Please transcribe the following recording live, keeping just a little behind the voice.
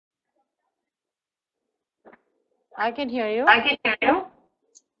I can hear you.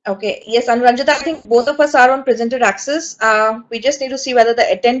 Okay. Yes, Anuranjita, I think both of us are on presented access. We just need to see whether the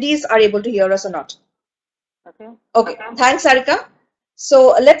attendees are able to hear us or not. Okay. Okay. Thanks, Sarika.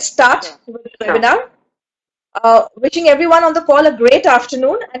 So let's start with the webinar. Wishing everyone on the call a great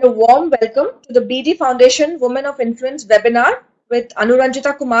afternoon and a warm welcome to the BD Foundation Women of Influence webinar with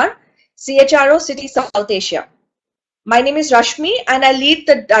Anuranjita Kumar, CHRO Citi South Asia. My name is Rashmi and I lead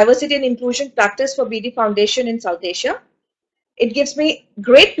the Diversity and Inclusion practice for BD Foundation in South Asia. It gives me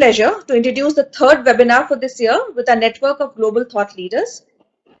great pleasure to introduce the third webinar for this year with our network of global thought leaders.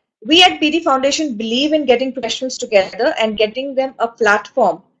 We at BD Foundation believe in getting professionals together and getting them a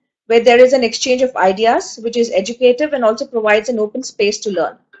platform where there is an exchange of ideas, which is educative and also provides an open space to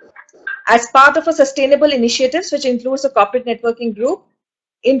learn. As part of a sustainable initiatives, which includes a corporate networking group,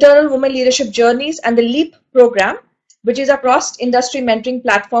 internal women leadership journeys, and the LEAP program, which is a cross-industry mentoring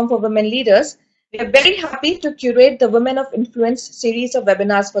platform for women leaders, we are very happy to curate the Women of Influence series of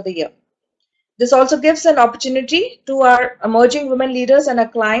webinars for the year. This also gives an opportunity to our emerging women leaders and our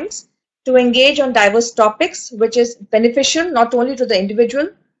clients to engage on diverse topics, which is beneficial not only to the individual,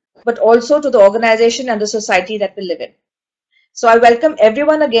 but also to the organization and the society that we live in. So I welcome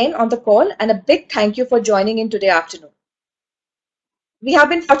everyone again on the call and a big thank you for joining in today afternoon. We have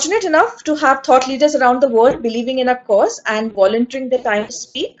been fortunate enough to have thought leaders around the world believing in our cause and volunteering their time to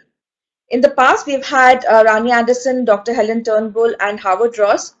speak. In the past, we've had Rani Anderson, Dr. Helen Turnbull, and Howard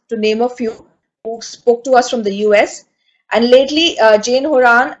Ross, to name a few, who spoke to us from the US. And lately, Jane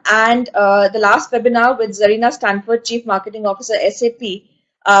Horan and the last webinar with Zarina Stanford, Chief Marketing Officer, SAP,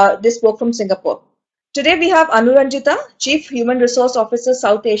 they spoke from Singapore. Today, we have Anuranjita, Chief Human Resource Officer,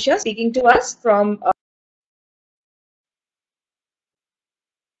 South Asia, speaking to us from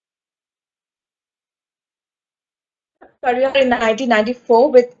career in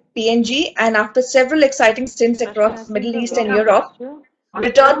 1994 with PNG, and after several exciting stints across Middle East and Europe,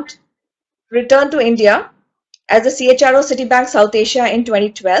 returned to India as the CHRO Citibank South Asia in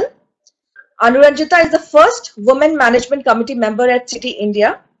 2012. Anuranjita is the first women management committee member at Citi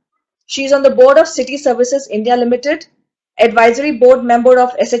India. She is on the board of Citi Services India Limited, advisory board member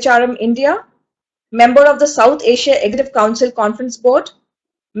of SHRM India, member of the South Asia Executive Council Conference Board,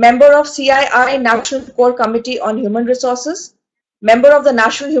 member of CII National Core Committee on Human Resources, member of the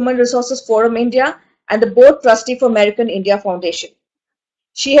National Human Resources Forum India, and the board trustee for American India Foundation.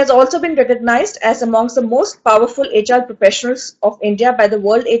 She has also been recognized as amongst the most powerful HR professionals of India by the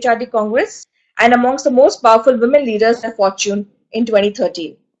World HRD Congress and amongst the most powerful women leaders by Fortune in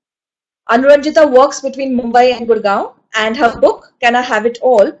 2013. Anuranjita works between Mumbai and Gurgaon, and her book, Can I Have It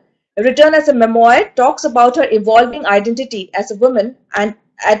All?, written as a memoir, talks about her evolving identity as a woman and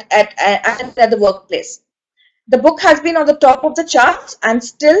at the workplace. The book has been on the top of the charts and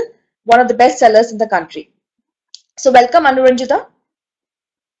still one of the best sellers in the country. So welcome, Anuranjita.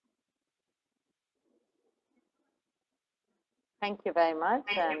 Thank you very much,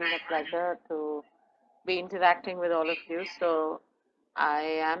 and it's a pleasure to be interacting with all of you. So I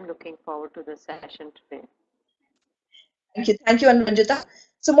am looking forward to the session today. Thank you, Anuranjita.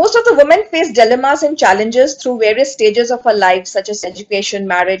 So most of the women face dilemmas and challenges through various stages of our lives, such as education,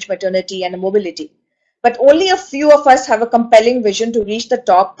 marriage, maternity, and mobility. But only a few of us have a compelling vision to reach the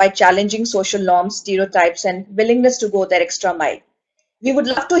top by challenging social norms, stereotypes, and willingness to go that extra mile. We would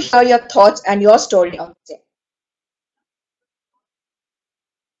love to hear your thoughts and your story on this.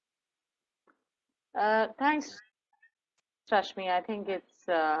 Thanks, Rashmi. I think it's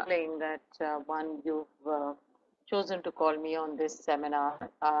playing that one you've chosen to call me on this seminar.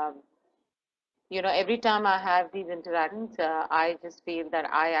 Every time I have these interactions, I just feel that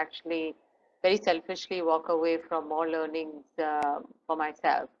I actually very selfishly walk away from more learnings for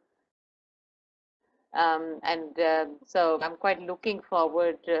myself. So I'm quite looking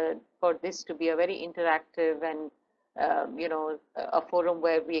forward for this to be a very interactive and a forum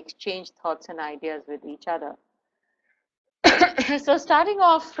where we exchange thoughts and ideas with each other. So starting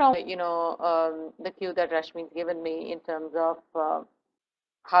off from the cue that Rashmi's given me in terms of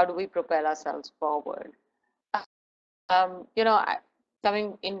how do we propel ourselves forward.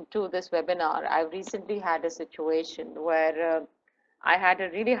 Coming into this webinar, I've recently had a situation where I had a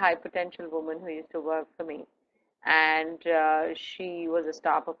really high potential woman who used to work for me, and she was a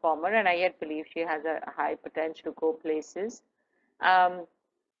star performer, and I yet believe she has a high potential to go places.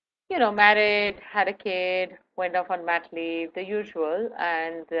 Married, had a kid, went off on mat leave, the usual,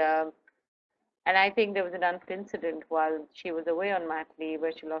 and I think there was an unfortunate incident while she was away on mat leave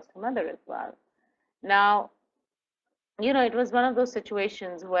where she lost her mother as well. Now, it was one of those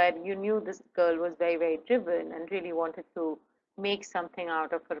situations where you knew this girl was very, very driven and really wanted to make something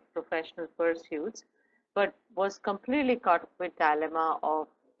out of her professional pursuits. but was completely caught with dilemma of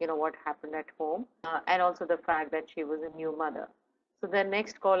what happened at home, and also the fact that she was a new mother. So the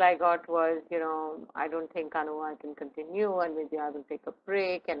next call I got was, I don't think, Anu, I can continue, and maybe I will take a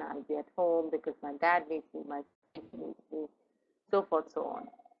break and I'll be at home because my dad needs me, my sister needs me, so forth, so on.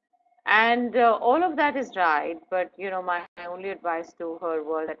 And all of that is right, but my only advice to her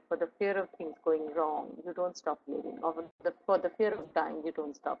was that for the fear of things going wrong, you don't stop living, or for the fear of dying, you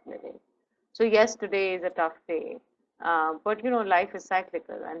don't stop living. So yes, today is a tough day, but life is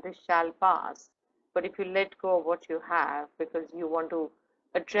cyclical, and this shall pass. But if you let go of what you have because you want to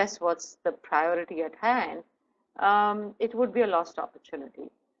address what's the priority at hand, it would be a lost opportunity.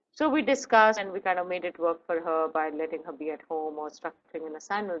 So we discussed and we kind of made it work for her by letting her be at home or structuring an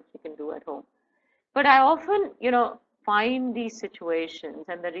assignment she can do at home. But I often, find these situations,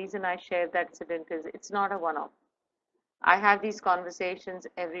 and the reason I share that incident is it's not a one off. I have these conversations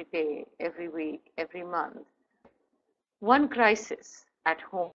every day, every week, every month. One crisis at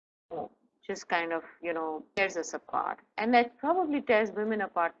home just kind of, tears us apart. And that probably tears women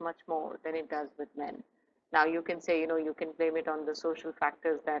apart much more than it does with men. Now, you can say, you can blame it on the social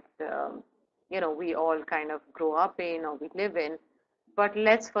factors that, we all kind of grow up in or we live in. But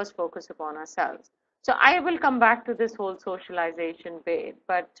let's first focus upon ourselves. So I will come back to this whole socialization bit.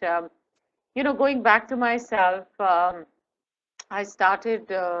 But, going back to myself, I started,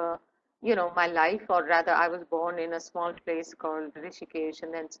 my life, or rather, I was born in a small place called Rishikesh,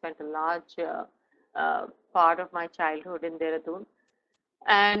 and then spent a large part of my childhood in Dehradun.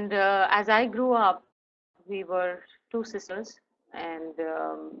 And as I grew up, we were two sisters, and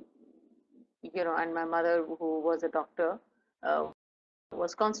and my mother, who was a doctor,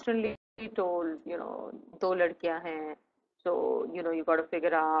 was constantly told, do ladkiyan hain, so, you got to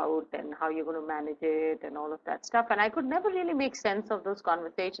figure out and how you're going to manage it and all of that stuff. And I could never really make sense of those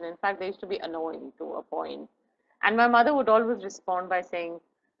conversations. In fact, they used to be annoying to a point. And my mother would always respond by saying,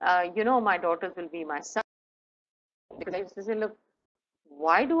 my daughters will be my son. Because I used to say, look,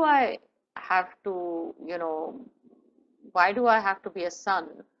 why do I have to, why do I have to be a son?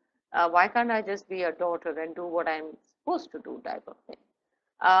 Why can't I just be a daughter and do what I'm supposed to do, type of thing?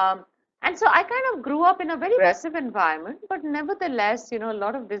 Um, and so I kind of grew up in a very aggressive environment, but nevertheless, a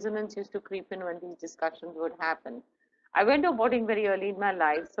lot of dissonance used to creep in when these discussions would happen. I went to boarding very early in my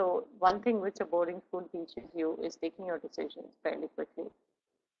life, so one thing which a boarding school teaches you is taking your decisions fairly quickly.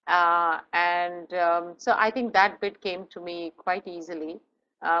 And so I think that bit came to me quite easily.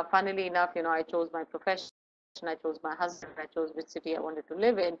 Funnily enough, I chose my profession, I chose my husband, I chose which city I wanted to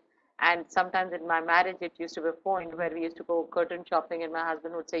live in. And sometimes in my marriage, it used to be a point where we used to go curtain shopping, and my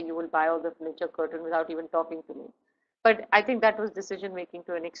husband would say, "You will buy all the furniture curtain without even talking to me." But I think that was decision making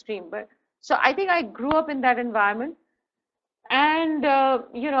to an extreme. But so I think I grew up in that environment, and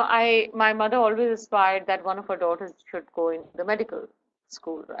my mother always aspired that one of her daughters should go in the medical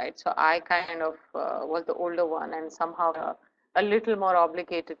school, right? So I kind of was the older one, and somehow a little more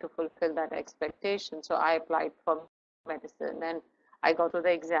obligated to fulfill that expectation. So I applied for medicine, and I got through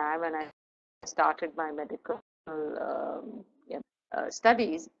the exam, and I started my medical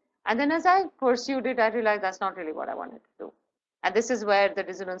studies. And then as I pursued it, I realized that's not really what I wanted to do. And this is where the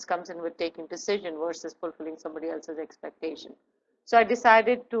dissonance comes in with taking decision versus fulfilling somebody else's expectation. So I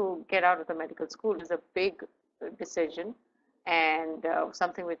decided to get out of the medical school. It was a big decision, and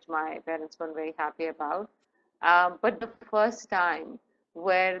something which my parents weren't very happy about. But the first time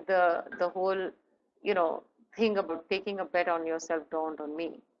where the whole, thing about taking a bet on yourself dawned on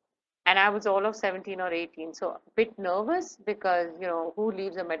me. And I was all of 17 or 18, so a bit nervous because, who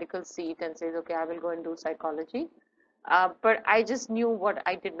leaves a medical seat and says, okay, I will go and do psychology. But I just knew what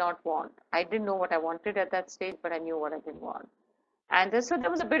I did not want. I didn't know what I wanted at that stage, but I knew what I didn't want. And so there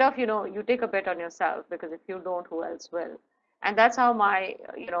was a bit of, you take a bet on yourself, because if you don't, who else will? And that's how my,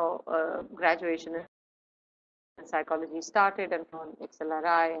 graduation in psychology started, and on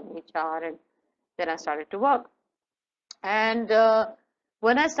XLRI and HR, and then I started to work. And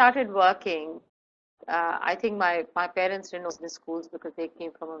when I started working, I think my parents didn't know business schools because they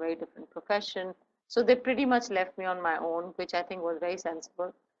came from a very different profession. So they pretty much left me on my own, which I think was very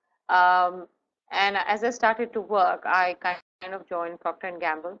sensible. Um, and as I started to work, I kind of joined Procter and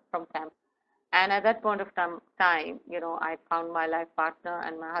Gamble from campus. And at that point of time, I found my life partner,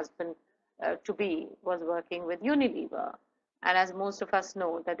 and my husband to be was working with Unilever. And as most of us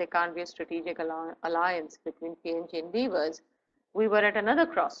know, that there can't be a strategic alliance between P&G and Levers, we were at another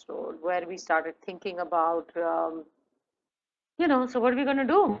crossroad where we started thinking about, so what are we going to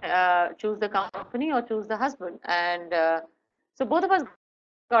do? Choose the company or choose the husband? And so both of us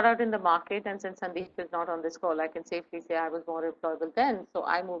got out in the market, and since Sandeep is not on this call, I can safely say I was more employable then. So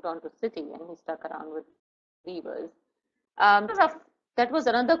I moved on to Citi, and he stuck around with Weavers. That was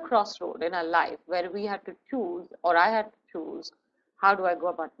another crossroad in our life where we had to choose, or I had to choose, how do I go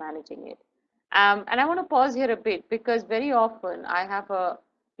about managing it. And I want to pause here a bit because very often I have a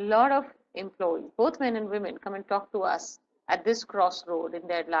lot of employees, both men and women, come and talk to us at this crossroad in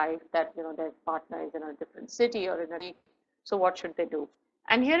their life that their partner is in a different city or in a, so what should they do?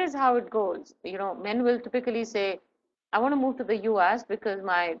 And here is how it goes. Men will typically say, I want to move to the US because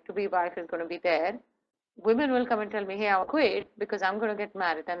my to-be wife is going to be there. Women will come and tell me, hey, I'll quit because I'm going to get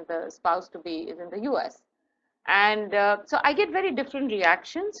married and the spouse to be is in the US. And so I get very different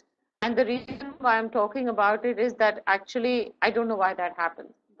reactions. And the reason why I'm talking about it is that actually I don't know why that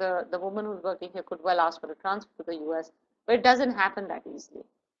happens. The woman who's working here could well ask for a transfer to the US, but it doesn't happen that easily.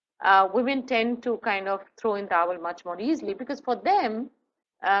 Women tend to kind of throw in towel much more easily because for them,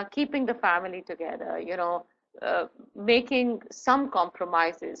 keeping the family together, making some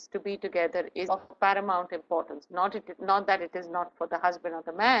compromises to be together is of paramount importance. Not that it is not for the husband or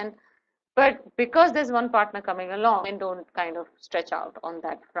the man, but because there's one partner coming along, men don't kind of stretch out on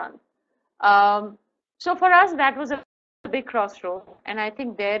that front. So for us, that was a big crossroad, and I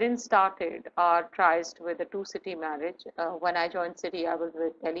think therein started our tries with a two-city marriage. When I joined Citi, I was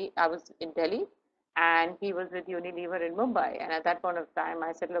with Delhi. I was in Delhi, and he was with Unilever in Mumbai. And at that point of time,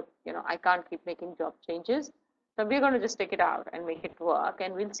 I said, look, I can't keep making job changes, so we're going to just stick it out and make it work,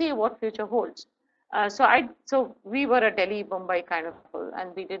 and we'll see what future holds. So we were a Delhi Mumbai kind of couple,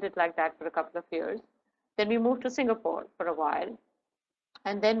 and we did it like that for a couple of years. Then we moved to Singapore for a while,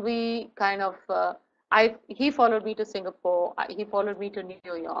 and then we kind of he followed me to Singapore, he followed me to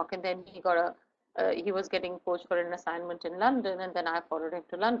New York, and then he was getting poached for an assignment in London, and then I followed him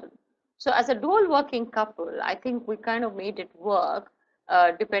to London. So as a dual working couple, I think we kind of made it work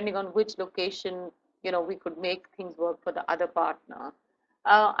depending on which location we could make things work for the other partner.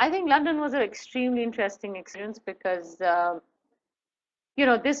 I think London was an extremely interesting experience because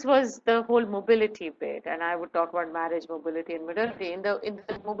this was the whole mobility bit, and I would talk about marriage, mobility, and modernity. In the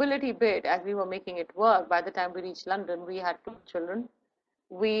mobility bit, as we were making it work, by the time we reached London, we had 2 children.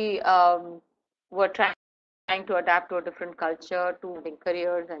 We were trying to adapt to a different culture, to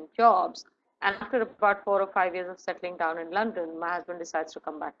careers and jobs. And after about 4 or 5 years of settling down in London, my husband decides to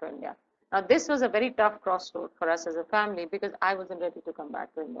come back to India. Now, this was a very tough crossroad for us as a family because I wasn't ready to come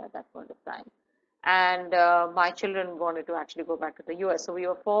back to India at that point of time. And my children wanted to actually go back to the US. So we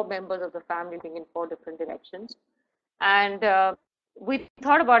were 4 members of the family moving in 4 different directions. And we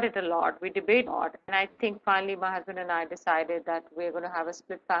thought about it a lot. We debated a lot. And I think finally my husband and I decided that we're going to have a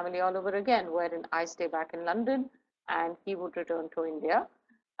split family all over again, wherein I stay back in London and he would return to India.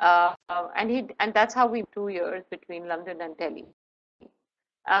 And that's how we 2 years between London and Delhi.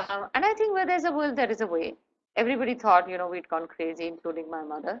 And I think where there's a will, there is a way. Everybody thought, we'd gone crazy, including my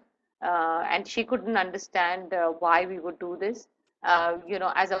mother. And she couldn't understand why we would do this.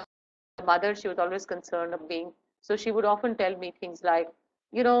 As a mother, she was always concerned of being. So she would often tell me things like,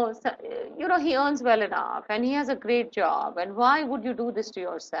 he earns well enough, and he has a great job, and why would you do this to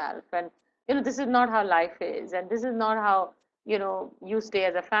yourself? And this is not how life is, and this is not how you stay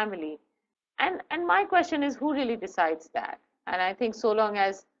as a family. And my question is, who really decides that? And I think so long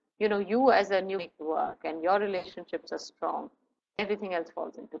as you as a new work and your relationships are strong, everything else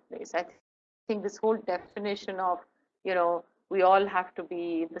falls into place. I think this whole definition of, we all have to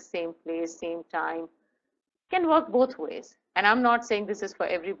be in the same place, same time, can work both ways. And I'm not saying this is for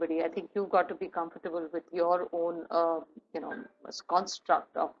everybody. I think you've got to be comfortable with your own,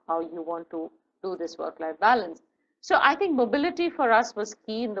 construct of how you want to do this work-life balance. So I think mobility for us was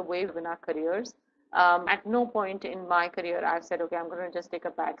key in the way in our careers. At no point in my career I've said, okay, I'm going to just take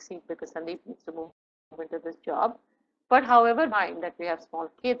a back seat because Sandeep needs to move into this job. But however, mind that we have small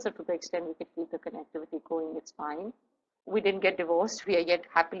kids, so to the extent we can keep the connectivity going, it's fine. We didn't get divorced. We are yet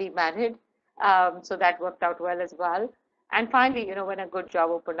happily married. So that worked out well as well. And finally, when a good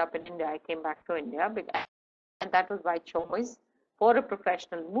job opened up in India, I came back to India. And that was by choice for a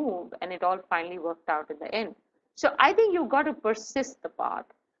professional move. And it all finally worked out in the end. So I think you've got to persist the path.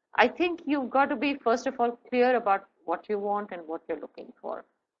 I think you've got to be, first of all, clear about what you want and what you're looking for.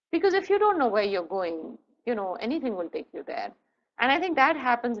 Because if you don't know where you're going, anything will take you there. And I think that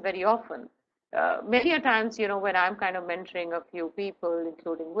happens very often. Many a times, when I'm kind of mentoring a few people,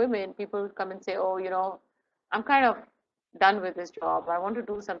 including women, people come and say, oh, I'm kind of done with this job. I want to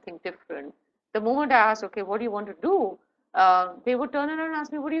do something different. The moment I ask, okay, what do you want to do? They would turn around and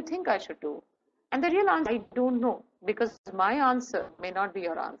ask me, what do you think I should do? And the real answer, I don't know, because my answer may not be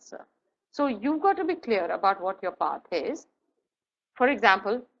your answer. So you've got to be clear about what your path is. For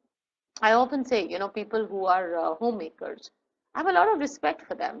example, I often say, people who are homemakers, I have a lot of respect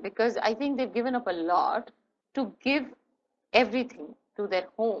for them because I think they've given up a lot to give everything to their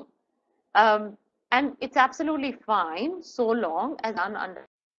home. Um, and it's absolutely fine so long as done under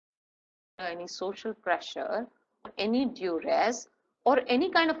any social pressure, any duress, or any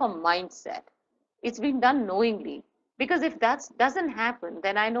kind of a mindset. It's been done knowingly. Because if that doesn't happen,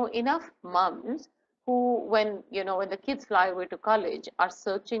 then I know enough moms who, when the kids fly away to college, are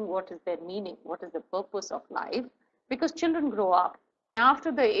searching what is their meaning, what is the purpose of life, because children grow up.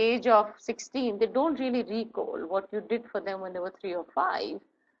 After the age of 16, they don't really recall what you did for them when they were 3 or 5.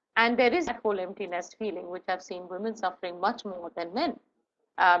 And there is that whole empty nest feeling, which I've seen women suffering much more than men,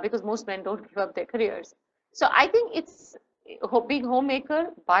 because most men don't give up their careers. So I think it's being homemaker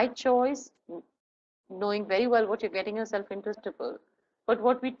by choice, knowing very well what you're getting yourself into. But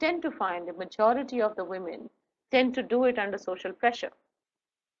what we tend to find, the majority of the women tend to do it under social pressure.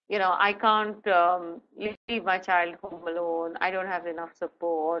 I can't leave my child home alone. I don't have enough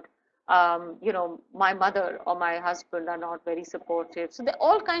support. My mother or my husband are not very supportive. So there are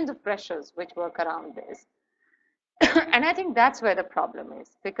all kinds of pressures which work around this. And I think that's where the problem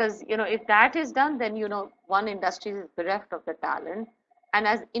is, because if that is done, then one industry is bereft of the talent, and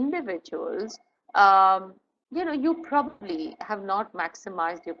as individuals, um, you probably have not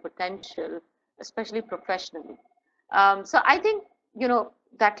maximized your potential, especially professionally. So I think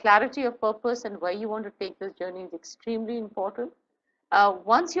that clarity of purpose and where you want to take this journey is extremely important.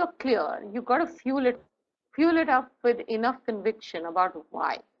 Once you're clear, you've got to fuel it up with enough conviction about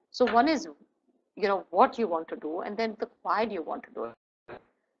why. So one is what you want to do, and then the why do you want to do it.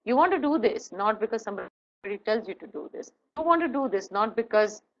 You want to do this not because somebody tells you to do this. You want to do this not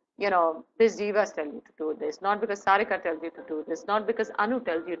because this divas tell you to do this, not because Sarika tells you to do this, not because Anu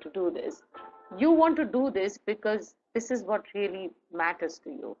tells you to do this. You want to do this because this is what really matters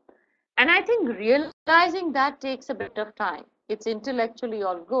to you. And I think realizing that takes a bit of time. It's intellectually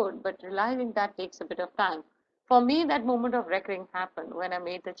all good, but realizing that takes a bit of time. For me, that moment of reckoning happened when I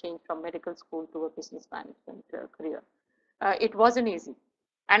made the change from medical school to a business management career. It wasn't easy.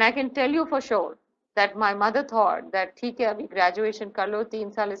 And I can tell you for sure that my mother thought that, ठीक है अभी graduation कर लो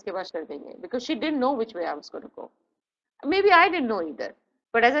 3 साल इसके बाद कर देंगे, because she didn't know which way I was going to go. Maybe I didn't know either.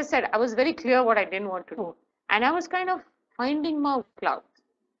 But as I said, I was very clear what I didn't want to do. And I was kind of finding my clouds.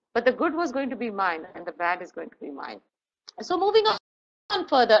 But the good was going to be mine and the bad is going to be mine. So moving on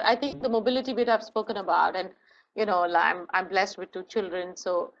further, I think the mobility bit I've spoken about, and I'm blessed with 2 children.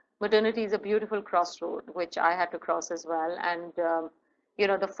 So maternity is a beautiful crossroad, which I had to cross as well. And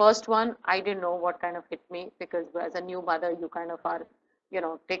the first one, I didn't know what kind of hit me, because as a new mother, you kind of are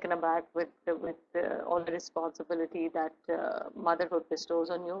taken aback with all the responsibility that motherhood bestows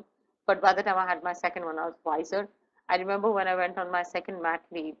on you. But by the time I had my second one, I was wiser. I remember when I went on my second mat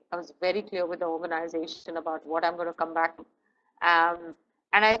leave, I was very clear with the organization about what I'm going to come back to.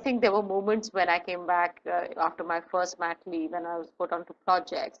 And I think there were moments when I came back after my first mat leave and I was put onto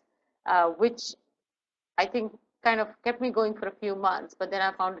projects, which I think kind of kept me going for a few months, but then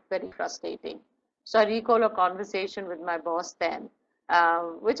I found it very frustrating. So I recall a conversation with my boss then,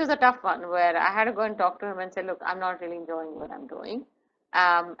 which was a tough one, where I had to go and talk to him and say, look, I'm not really enjoying what I'm doing.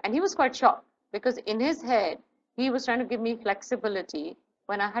 And he was quite shocked, because in his head, he was trying to give me flexibility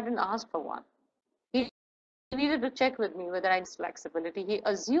when I hadn't asked for one. He needed to check with me whether I need flexibility. He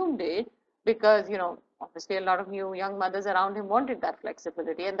assumed it because, obviously a lot of new young mothers around him wanted that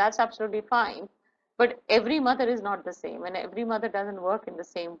flexibility, and that's absolutely fine. But every mother is not the same, and every mother doesn't work in the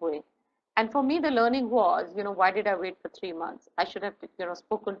same way. And for me, the learning was, why did I wait for 3 months? I should have,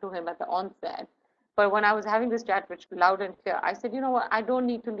 spoken to him at the onset. But when I was having this chat, which loud and clear, I said, you know what, I don't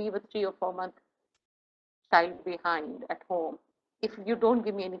need to leave a 3 or 4 month child behind at home if you don't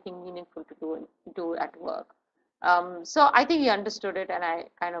give me anything meaningful to do at work. So I think he understood it, and I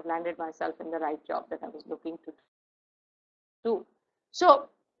kind of landed myself in the right job that I was looking to do. So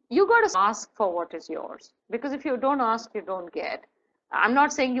you got to ask for what is yours, because if you don't ask, you don't get. I'm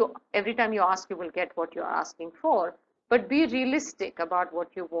not saying you every time you ask, you will get what you're asking for, but be realistic about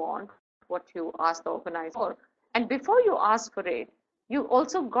what you want, what you ask the organizer for. And before you ask for it, you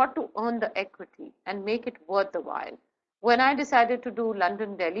also got to earn the equity and make it worth the while. When I decided to do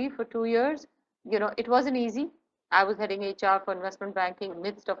London, Delhi for 2 years, it wasn't easy. I was heading HR for investment banking in the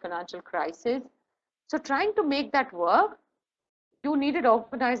midst of financial crisis. So trying to make that work, you needed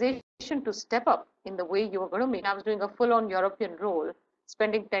organization to step up in the way you were going to make. I was doing a full-on European role,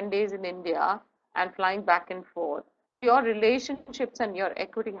 spending 10 days in India and flying back and forth. Your relationships and your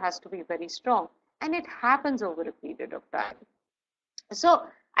equity has to be very strong, and it happens over a period of time. So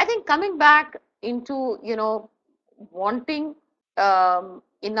I think coming back into wanting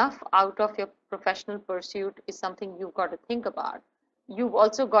enough out of your professional pursuit is something you've got to think about. You've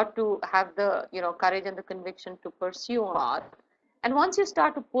also got to have the courage and the conviction to pursue art. And once you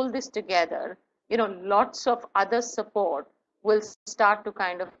start to pull this together, lots of other support will start to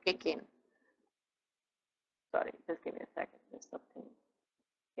kind of kick in. Sorry, just give me a second. There's something.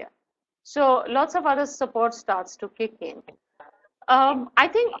 Yeah. So lots of other support starts to kick in. I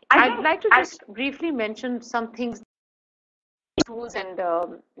think I'd like to just briefly mention some things, tools, and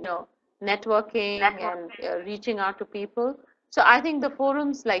networking and reaching out to people. So I think the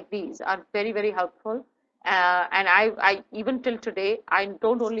forums like these are very, very helpful. And I even till today, I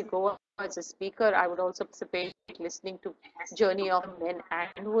don't only go as a speaker, I would also participate listening to journey of men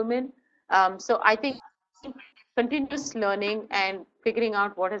and women. So I think continuous learning and figuring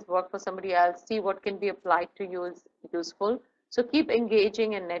out what has worked for somebody else, see what can be applied to you is useful. So keep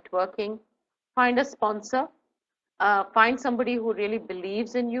engaging and networking. Find a sponsor. Find somebody who really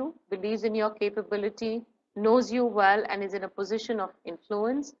believes in you, believes in your capability, knows you well, and is in a position of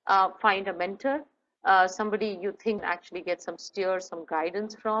influence. Find a mentor, somebody you think actually get some steer, some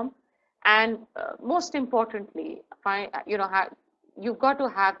guidance from, and most importantly, find you've got to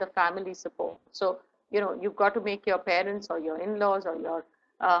have the family support. So you've got to make your parents or your in-laws or your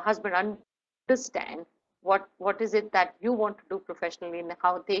husband understand what is it that you want to do professionally and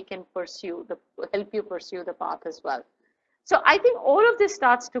how they can help you pursue the path as well. So I think all of this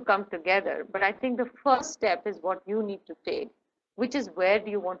starts to come together, but I think the first step is what you need to take, which is where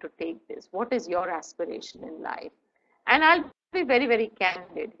do you want to take this? What is your aspiration in life? And I'll be very, very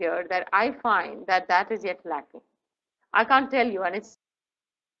candid here that I find that that is yet lacking. I can't tell you, and it's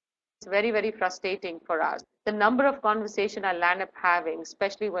very, very frustrating for us. The number of conversation I land up having,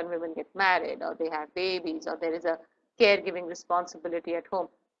 especially when women get married or they have babies or there is a caregiving responsibility at home,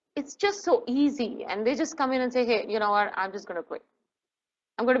 it's just so easy. And they just come in and say, hey, you know what, I'm just going to quit.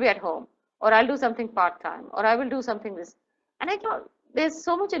 I'm going to be at home, or I'll do something part-time, or I will do something this. And I thought, there's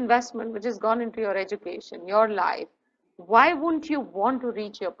so much investment which has gone into your education, your life. Why wouldn't you want to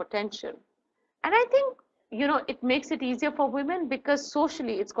reach your potential? And I think, it makes it easier for women because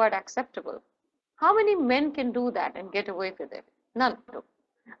socially it's quite acceptable. How many men can do that and get away with it? None.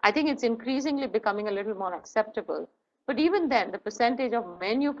 I think it's increasingly becoming a little more acceptable. But even then, the percentage of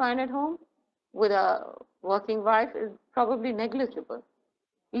men you find at home with a working wife is probably negligible.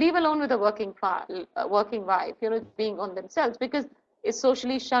 Leave alone with a working wife, being on themselves because it's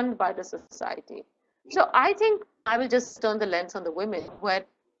socially shunned by the society. So I think I will just turn the lens on the women where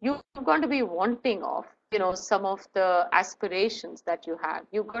you've got to be wanting of, some of the aspirations that you have.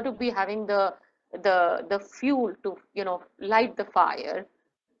 You've got to be having the fuel to, light the fire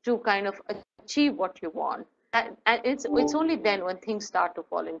to kind of achieve what you want. And it's only then when things start to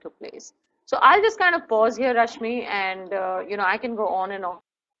fall into place. So I'll just kind of pause here, Rashmi, and I can go on and on.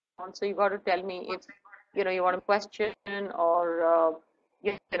 So you got to tell me if you want a question or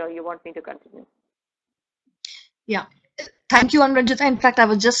you want me to continue. Yeah. Thank you, Anuranjita. In fact, I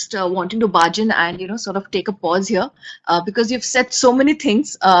was just wanting to barge in and sort of take a pause here because you've said so many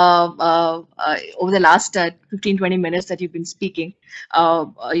things over the last 15-20 minutes that you've been speaking.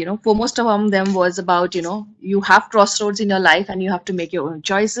 Foremost among them was about you have crossroads in your life and you have to make your own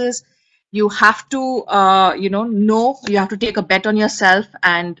choices. You have to know you have to take a bet on yourself,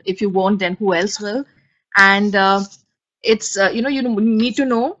 and if you won't, then who else will? And it's you need to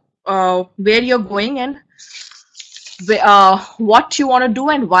know where you're going and what you want to do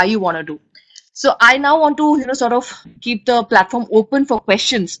and why you want to do. So I now want to sort of keep the platform open for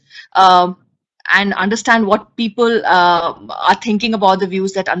questions and understand what people are thinking about the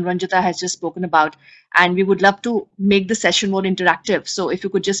views that Anuranjita has just spoken about, and we would love to make the session more interactive. So if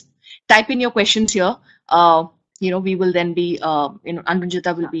you could just type in your questions here, we will then be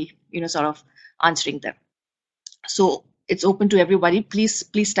Anuranjita will be sort of answering them. So it's open to everybody. Please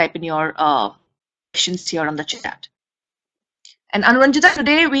type in your questions here on the chat. And Anuranjita,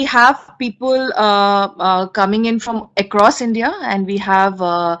 today we have people coming in from across India, and we have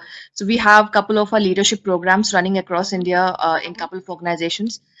a couple of our leadership programs running across India in a couple of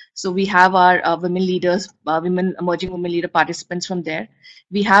organizations. So we have our women leaders, emerging women leader participants from there.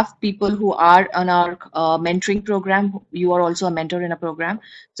 We have people who are on our mentoring program. You are also a mentor in a program.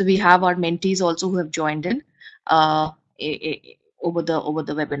 So we have our mentees also who have joined in over the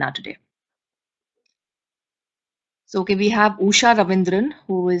webinar today. So, okay, we have Usha Ravindran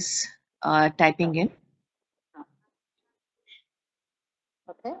who is typing in.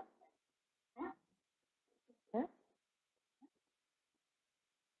 Okay. Okay.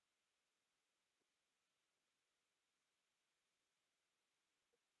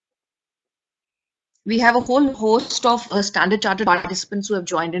 We have a whole host of Standard Chartered participants who have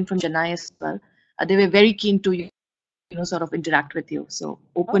joined in from Chennai as well. They were very keen to, sort of interact with you. So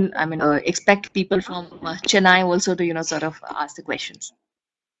open, Okay. expect people from Chennai also to, sort of ask the questions.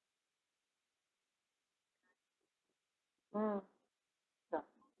 Mm, sure.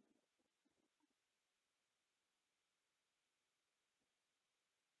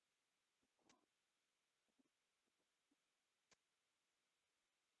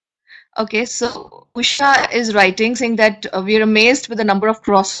 Okay, so Usha is writing saying that we are amazed with the number of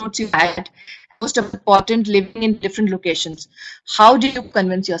crossroads you had, most important living in different locations. How did you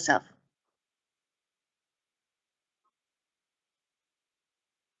convince yourself?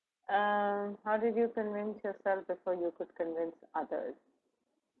 How did you convince yourself before you could convince others?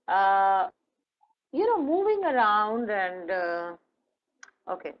 Uh, moving around and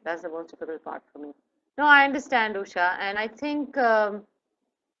okay, that's the most difficult part for me. No, I understand, Usha, and I think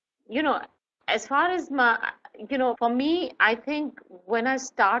you know, as far as for me, I think when I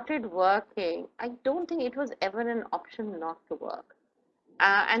started working, I don't think it was ever an option not to work.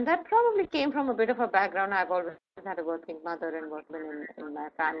 And that probably came from a bit of a background. I've always had a working mother and workmen in my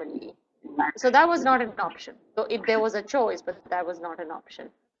family. So that was not an option. So there was a choice, but that was not an option.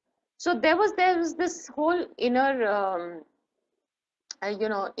 So there was this whole inner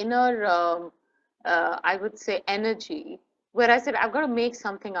inner, I would say, energy where I said, I've got to make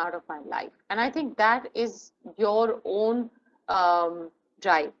something out of my life. And I think that is your own um,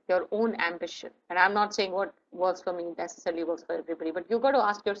 drive, your own ambition. And I'm not saying what works for me necessarily works for everybody, but you've got to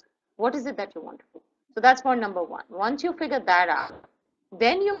ask yourself, what is it that you want to do? So that's point number one. Once you figure that out,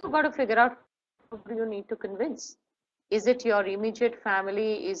 then you've got to figure out who do you need to convince. Is it your immediate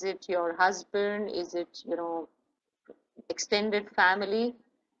family? Is it your husband? Is it, extended family?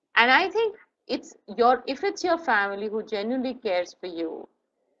 And I think if it's your family who genuinely cares for you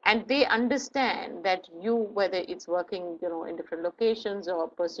and they understand that you, whether it's working, in different locations or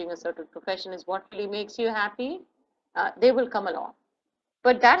pursuing a certain profession is what really makes you happy, they will come along.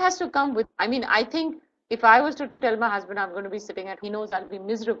 But that has to come with, I mean, I think if I was to tell my husband I'm going to be sitting at, he knows I'll be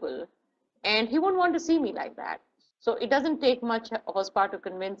miserable and he won't want to see me like that. So it doesn't take much horsepower to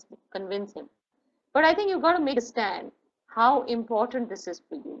convince him. But I think you've got to make understand how important this is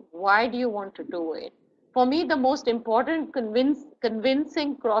for you. Why do you want to do it? For me, the most important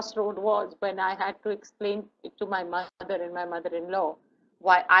convincing crossroad was when I had to explain it to my mother and my mother-in-law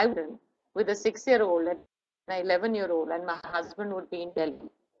why I wouldn't with a 6-year-old and an 11-year-old, and my husband would be in Delhi.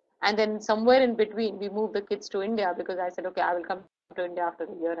 And then somewhere in between, we moved the kids to India because I said, okay, I will come to India after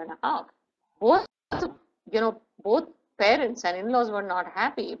a year and a half. Both, both parents and in-laws were not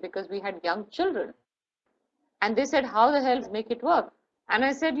happy because we had young children. And they said, how the hell make it work? And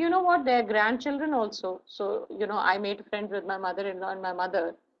I said, you know what, they're grandchildren also. So, I made friends with my mother-in-law and my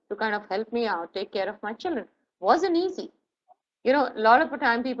mother to kind of help me out, take care of my children. Wasn't easy. A lot of the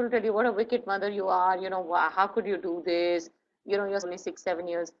time people tell you what a wicked mother you are, how could you do this? You're only 6, 7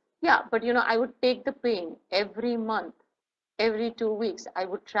 years. Yeah, but I would take the pain every month, every 2 weeks. I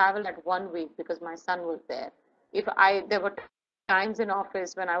would travel at 1 week because my son was there. There were times in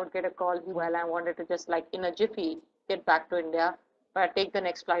office when I would get a call, well, I wanted to just like in a jiffy get back to India, but I take the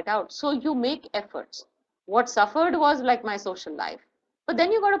next flight out. So you make efforts. What suffered was like my social life. But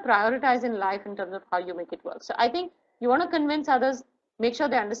then you got to prioritize in life in terms of how you make it work. So I think you want to convince others, make sure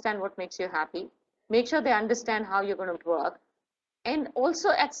they understand what makes you happy, make sure they understand how you're going to work. And also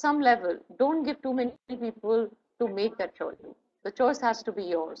at some level, don't give too many people to make that choice. The choice has to be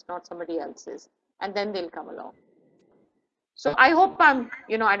yours, not somebody else's. And then they'll come along. So I hope I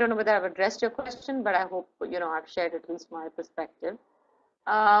don't know whether I've addressed your question, but I hope, I've shared at least my perspective.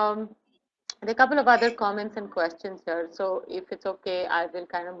 There are a couple of other comments and questions here. So if it's okay, I will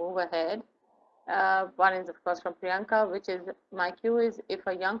kind of move ahead. One is, of course, from Priyanka, which is, my cue is, if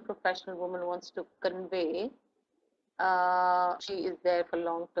a young professional woman wants to convey she is there for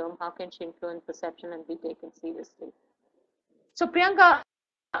long term, how can she influence perception and be taken seriously? So Priyanka,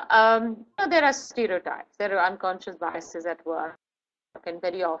 there are stereotypes, there are unconscious biases at work, and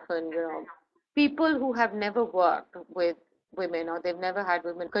very often, people who have never worked with women or they've never had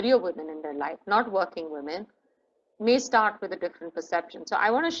career women in their life, not working women, may start with a different perception. So I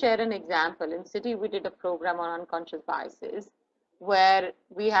want to share an example. In Citi, we did a program on unconscious biases where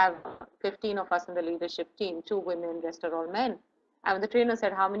we have 15 of us in the leadership team, 2 women, rest are all men. And when the trainer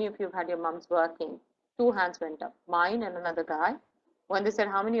said, how many of you have had your moms working? 2 hands went up, mine and another guy. When they said,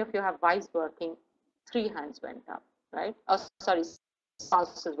 how many of you have wives working? 3 hands went up, right? Oh, sorry,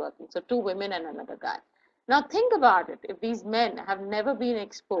 spouses working. So 2 women and another guy. Now think about it. If these men have never been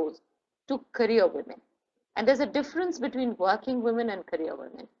exposed to career women, and there's a difference between working women and career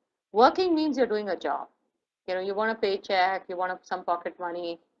women. Working means you're doing a job. You want a paycheck, you want some pocket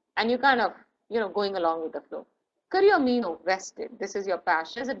money, and you kind of, going along with the flow. Career means vested. This is your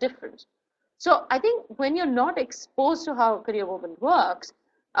passion. There's a difference. So I think when you're not exposed to how a career woman works,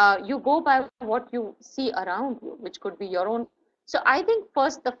 you go by what you see around you, which could be your own. So I think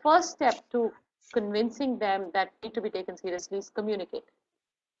the first step to convincing them that need to be taken seriously is communicate.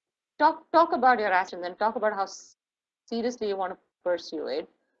 Talk about your aspirations and talk about how seriously you want to pursue it,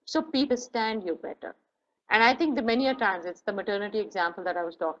 so people understand you better. And I think the many a times it's the maternity example that I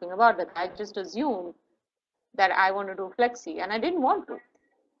was talking about, that I just assumed that I want to do flexi and I didn't want to.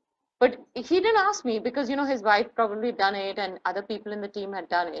 But he didn't ask me because his wife probably done it and other people in the team had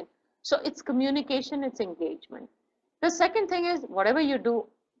done it. So it's communication, it's engagement. The second thing is whatever you do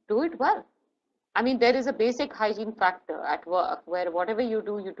it well. I mean, there is a basic hygiene factor at work where whatever you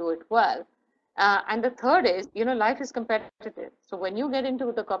do it well. And the third is, life is competitive. So when you get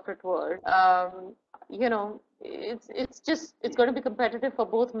into the corporate world, it's going to be competitive for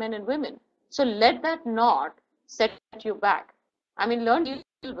both men and women. So let that not set you back. I mean, learn to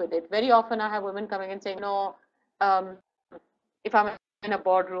deal with it. Very often I have women coming and saying, no, if I'm in a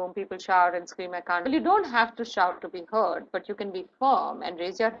boardroom, people shout and scream, I can't. Well, you don't have to shout to be heard, but you can be firm and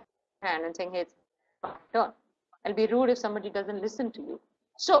raise your hand and saying, hey, it's my turn. And be rude if somebody doesn't listen to you.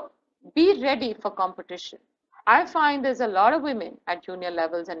 So be ready for competition. I find there's a lot of women at junior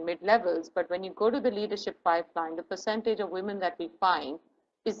levels and mid levels, but when you go to the leadership pipeline, the percentage of women that we find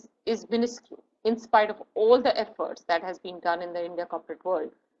is minuscule, in spite of all the efforts that has been done in the India corporate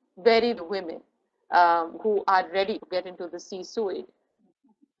world. Very few women who are ready to get into the C-suite.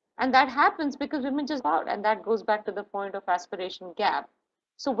 And that happens because women just out, and that goes back to the point of aspiration gap.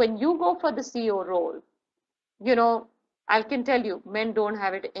 So when you go for the CEO role, I can tell you, men don't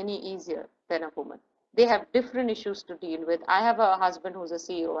have it any easier than a woman. They have different issues to deal with. I have a husband who's a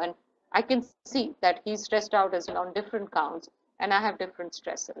CEO, and I can see that he's stressed out as well on different counts, and I have different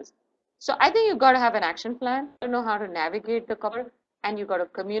stressors. So I think you've got to have an action plan to know how to navigate the couple, and you've got to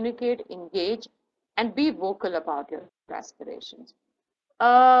communicate, engage, and be vocal about your aspirations.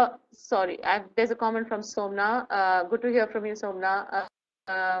 Sorry, there's a comment from Somna. Good to hear from you, Somna.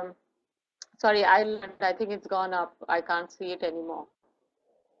 Sorry, I think it's gone up. I can't see it anymore.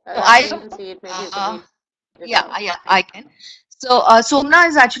 I can see it. Maybe I can. So Somna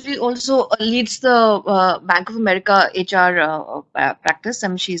is actually also leads the Bank of America HR practice.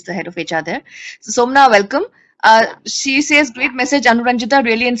 She's the head of HR there. So Somna, welcome. She says, great message, Anuranjita,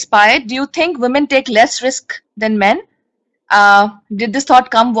 really inspired. Do you think women take less risk than men? Did this thought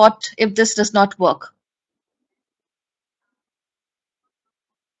come, what if this does not work?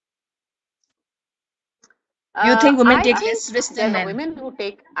 Do you think women take less risk than men? Women who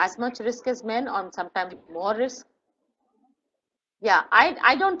take as much risk as men, or sometimes more risk. Yeah,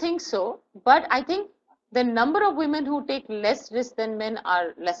 I don't think so. But I think the number of women who take less risk than men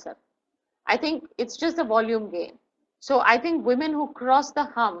are lesser. I think it's just a volume game. So I think women who cross the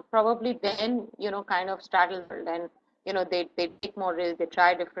hump probably then, kind of straddle and, they take more risk, they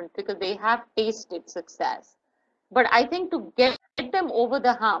try different because they have tasted success. But I think to get them over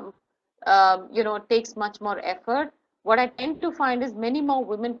the hump, takes much more effort. What I tend to find is many more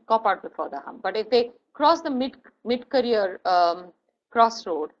women cop out before the hump. But if they cross the mid-career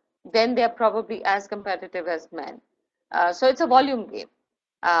crossroad, then they're probably as competitive as men. So it's a volume game.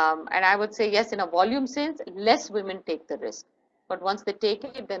 And I would say, yes, in a volume sense, less women take the risk. But once they take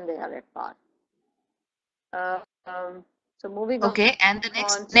it, then they are at par. So moving on. Okay, and the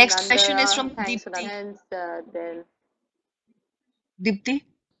next question is from Thanks, Deepti. Then Deepti?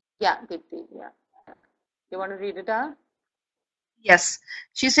 Yeah, Deepti, yeah. You want to read it out? Yes.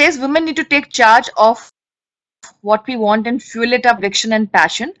 She says women need to take charge of what we want and fuel it up direction and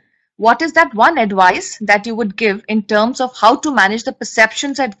passion. What is that one advice that you would give in terms of how to manage the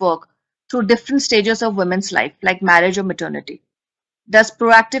perceptions at work through different stages of women's life, like marriage or maternity? Does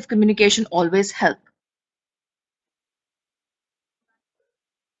proactive communication always help?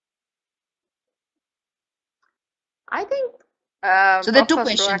 I think so there are two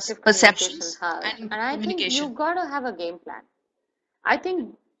questions: perceptions and I think you've got to have a game plan. I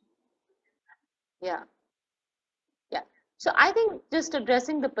think, yeah. So I think just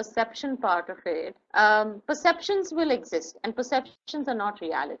addressing the perception part of it, perceptions will exist and perceptions are not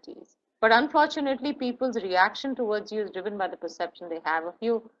realities. But unfortunately, people's reaction towards you is driven by the perception they have of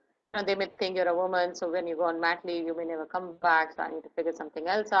you. They may think you're a woman, so when you go on mat leave, you may never come back, so I need to figure something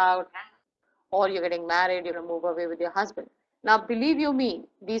else out. Or you're getting married, you're going to move away with your husband. Now, believe you me,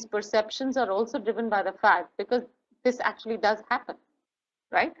 these perceptions are also driven by the fact because this actually does happen,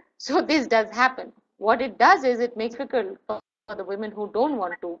 right? So this does happen. What it does is it makes it difficult for the women who don't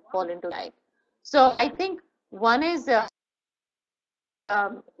want to fall into life. So I think one is,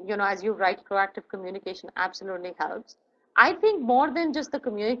 as you write, proactive communication absolutely helps. I think more than just the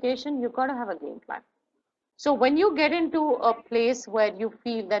communication, you've got to have a game plan. So when you get into a place where you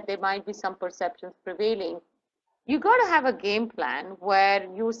feel that there might be some perceptions prevailing, you got to have a game plan where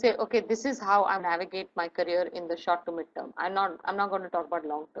you say, okay, this is how I navigate my career in the short to mid term. I'm not going to talk about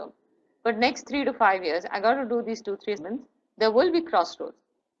long term, but next 3 to 5 years, I got to do these 2, 3 months. There will be crossroads,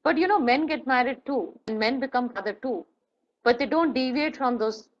 but men get married too, and men become father too, but they don't deviate from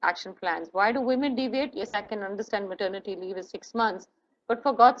those action plans. Why do women deviate? Yes, I can understand maternity leave is 6 months, but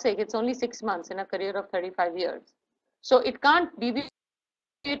for God's sake, it's only 6 months in a career of 35 years. So it can't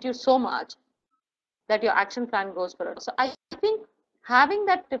deviate you so much that your action plan goes for it. So I think having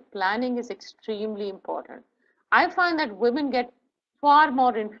that planning is extremely important. I find that women get far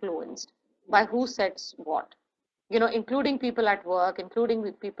more influenced by who says what, including people at work, including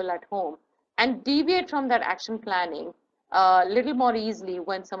with people at home, and deviate from that action planning a little more easily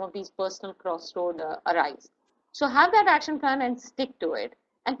when some of these personal crossroads arise. So have that action plan and stick to it,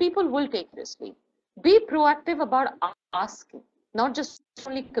 and people will take it seriously. Be proactive about asking, not just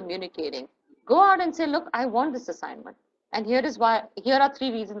only communicating. Go out and say, look, I want this assignment, and here are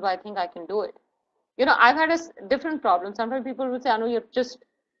 3 reasons why I think I can do it. I've had a different problem. Sometimes people will say, Anu, you're just,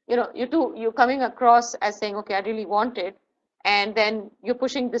 you're coming across as saying, okay, I really want it, and then you're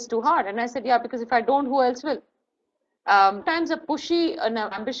pushing this too hard. And I said, yeah, because if I don't, who else will? Sometimes a pushy, an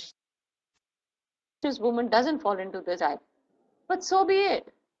ambitious woman doesn't fall into this type, but so be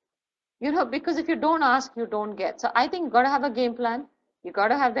it. Because if you don't ask, you don't get. So I think you got to have a game plan. You got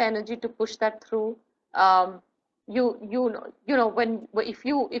to have the energy to push that through. When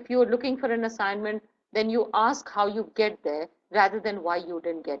if you're looking for an assignment, then you ask how you get there rather than why you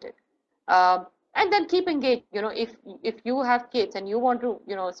didn't get it. And then keep engaged. If you have kids and you want to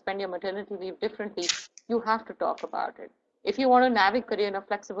spend your maternity leave differently, you have to talk about it. If you want to navigate career in a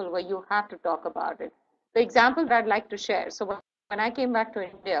flexible way, you have to talk about it. The example that I'd like to share. So when I came back to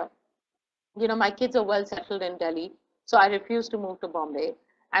India, my kids are well settled in Delhi, so I refused to move to Bombay.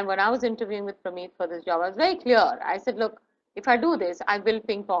 And when I was interviewing with Prameet for this job, I was very clear. I said, look, if I do this, I will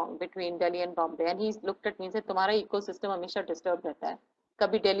ping pong between Delhi and Bombay. And he looked at me and said, तुम्हारा ecosystem हमेशा disturbed रहता है.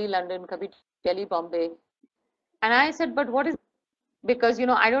 कभी Delhi, London, कभी Delhi, Bombay. And I said, but what is, because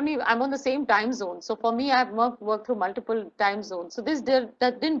I don't even, I'm on the same time zone. So for me, I've worked through multiple time zones. So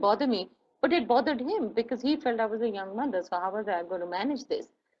that didn't bother me, but it bothered him because he felt I was a young mother. So how was I going to manage this?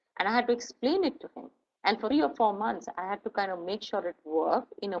 And I had to explain it to him. And for 3 or 4 months, I had to kind of make sure it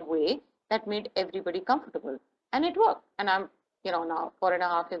worked in a way that made everybody comfortable. And it worked. And I'm, now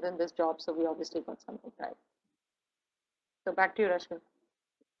 4.5 years in this job, so we obviously got something right. So back to you, Rashmi.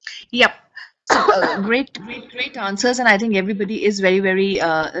 Yep. So, great answers, and I think everybody is very, very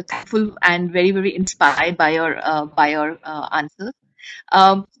thankful and very, very inspired by your answers.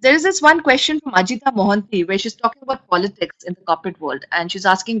 There is this one question from Ajita Mohanty where she's talking about politics in the corporate world, and she's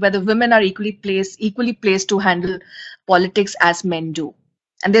asking whether women are equally placed to handle politics as men do.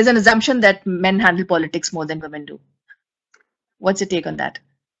 And there's an assumption that men handle politics more than women do. What's your take on that?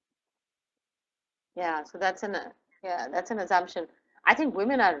 Yeah, so that's an assumption. I think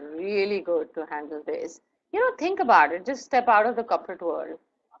women are really good to handle this. Think about it. Just step out of the corporate world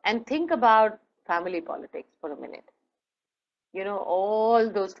and think about family politics for a minute. All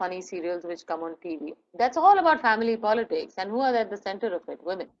those funny serials which come on TV. That's all about family politics. And who are at the center of it?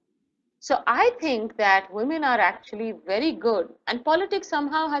 Women. So I think that women are actually very good. And politics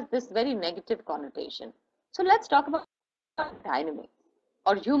somehow has this very negative connotation. So let's talk about dynamics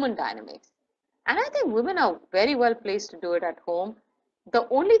or human dynamics. And I think women are very well placed to do it at home. The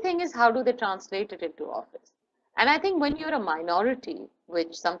only thing is, how do they translate it into office? And I think when you're a minority,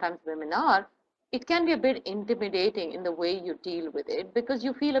 which sometimes women are, it can be a bit intimidating in the way you deal with it because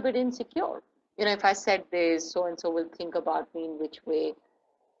you feel a bit insecure. If I said this, so and so will think about me in which way.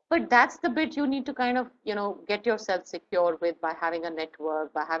 But that's the bit you need to kind of, get yourself secure with by having a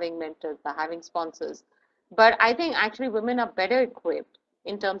network, by having mentors, by having sponsors. But I think actually women are better equipped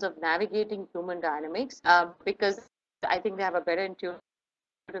in terms of navigating human dynamics because I think they have a better intuitive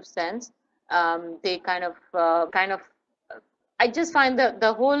sense. They kind of, I just find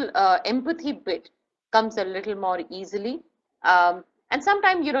the whole empathy bit comes a little more easily. And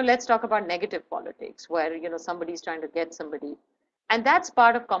sometimes, let's talk about negative politics where, somebody's trying to get somebody. And that's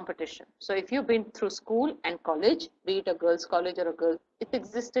part of competition. So if you've been through school and college, be it a girls' college or a girl, it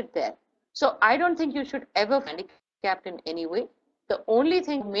existed there. So I don't think you should ever feel handicapped in any way. The only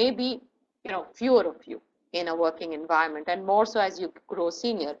thing may be, fewer of you in a working environment, and more so as you grow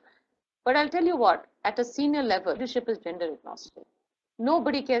senior. But I'll tell you what, at a senior level, leadership is gender agnostic.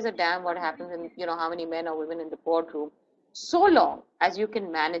 Nobody cares a damn what happens in, how many men or women in the boardroom, so long as you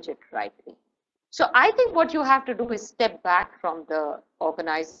can manage it rightly. So I think what you have to do is step back from the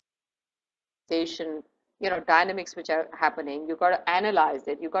organization, dynamics which are happening. You got to analyze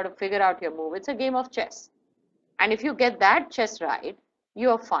it. You got to figure out your move. It's a game of chess. And if you get that chess right,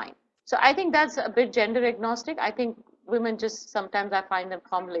 you're fine. So I think that's a bit gender agnostic. I think women just sometimes I find them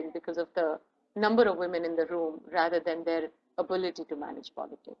fumbling because of the number of women in the room rather than their ability to manage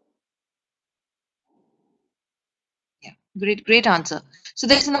politics. Yeah, great answer. So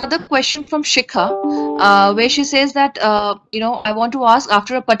there's another question from Shikha, where she says that, I want to ask,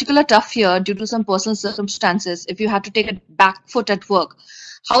 after a particular tough year due to some personal circumstances, if you have to take a back foot at work,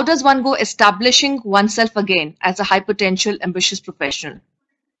 how does one go establishing oneself again as a high potential, ambitious professional,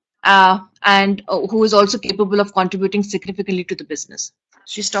 and who is also capable of contributing significantly to the business?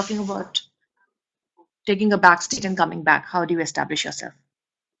 She's talking about taking a back seat and coming back. How do you establish yourself?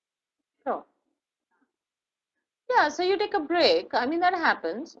 Sure. Yeah, so you take a break. I mean, that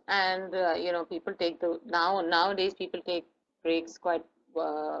happens, and people take nowadays people take breaks quite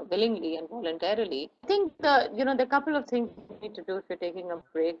willingly and voluntarily. I think the couple of things you need to do if you're taking a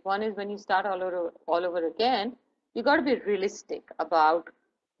break. One is when you start all over again, you got to be realistic about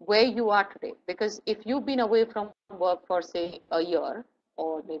where you are today. Because if you've been away from work for say a year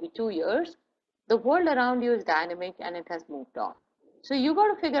or maybe 2 years, the world around you is dynamic and it has moved on. So you got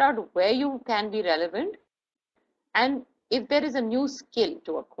to figure out where you can be relevant and if there is a new skill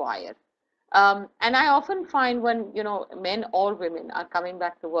to acquire. And I often find when men or women are coming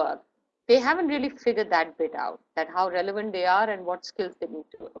back to work, they haven't really figured that bit out, that how relevant they are and what skills they need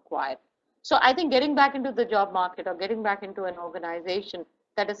to acquire. So I think getting back into the job market or getting back into an organization,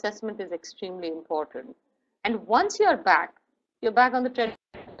 that assessment is extremely important. And once you're back on the treadmill.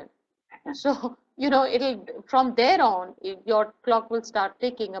 So, it'll from there on, your clock will start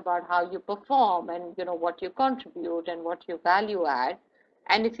ticking about how you perform and, what you contribute and what you value add.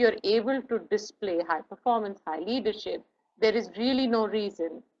 And if you're able to display high performance, high leadership, there is really no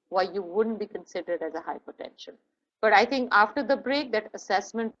reason why you wouldn't be considered as a high potential. But I think after the break, that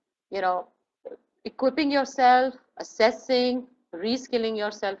assessment, you know, equipping yourself, assessing, reskilling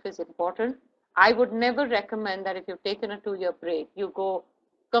yourself is important. I would never recommend that if you've taken a 2-year break, you go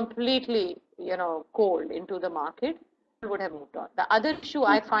completely, cold into the market, would have moved on. The other issue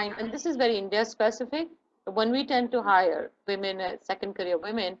I find, and this is very India specific, when we tend to hire women, second career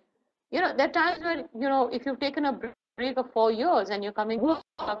women, there are times where, if you've taken a break of 4 years and you're coming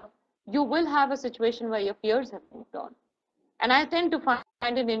back, you will have a situation where your peers have moved on. And I tend to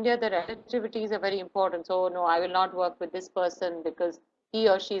find in India that relativities are very important. So, no, I will not work with this person because he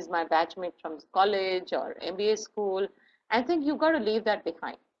or she is my batchmate from college or MBA school. I think you've got to leave that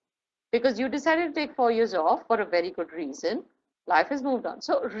behind because you decided to take 4 years off for a very good reason. Life has moved on.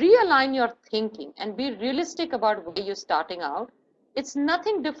 So realign your thinking and be realistic about where you're starting out. It's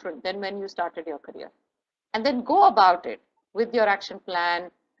nothing different than when you started your career. And then go about it with your action plan,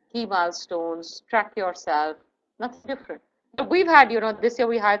 key milestones, track yourself, nothing different. But we've had, this year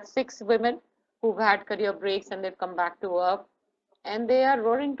we had 6 women who've had career breaks and they've come back to work and they are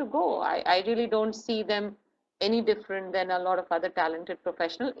roaring to go. I really don't see them any different than a lot of other talented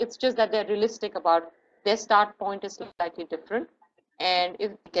professionals. It's just that they're realistic about their start point is slightly different. And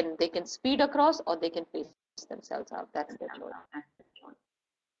if they can speed across or they can pace themselves out. That's their choice.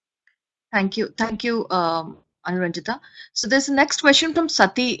 Thank you, Anuranjita. So there's the next question from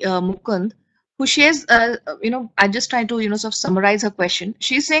Sati Mukund, who shares, I just try to, sort of summarize her question.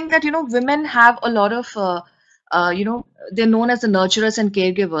 She's saying that, women have a lot of, they're known as the nurturers and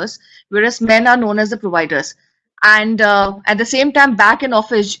caregivers, whereas men are known as the providers. And at the same time, back in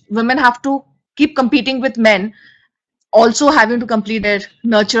office, women have to keep competing with men, also having to complete their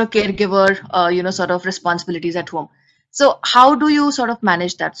nurturer, caregiver, sort of responsibilities at home. So how do you sort of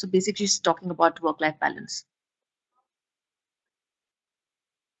manage that? So basically, she's talking about work-life balance.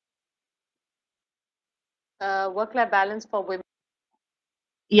 Work-life balance for women.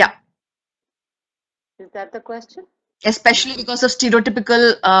 Yeah. Is that the question? Especially because of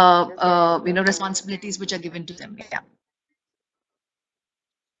stereotypical, responsibilities which are given to them. Yeah.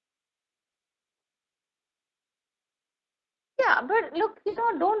 Yeah, but look,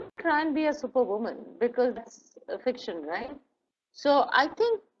 don't try and be a superwoman because that's a fiction, right? So I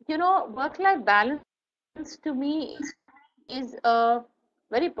think, work-life balance to me is a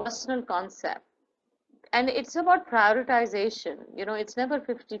very personal concept. And it's about prioritization. It's never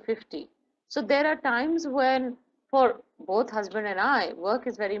 50-50. So there are times when for both husband and I, work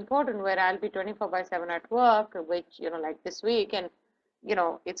is very important where I'll be 24/7 at work, which, like this week. And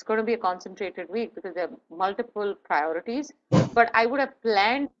it's going to be a concentrated week because there are multiple priorities. But I would have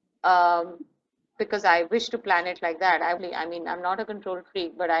planned, because I wish to plan it like that. I mean, I'm not a control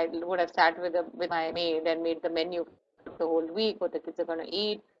freak, but I would have sat with my maid and made the menu for the whole week, what the kids are going to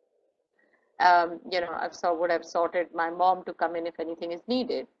eat. Would have sorted my mom to come in if anything is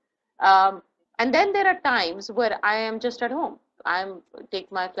needed. Um, and then there are times where I am just at home. I'm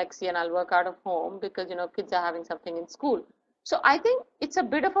take my flexi and I'll work out of home because kids are having something in school. So I think it's a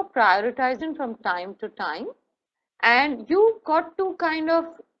bit of a prioritization from time to time, and you got to kind of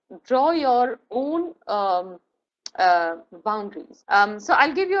draw your own boundaries. So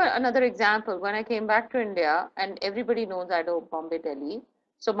I'll give you another example. When I came back to India, and everybody knows I do Bombay, Delhi.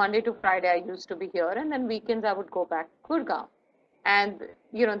 So Monday to Friday I used to be here, and then weekends I would go back to Gurgaon. And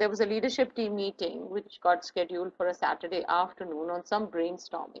there was a leadership team meeting which got scheduled for a Saturday afternoon on some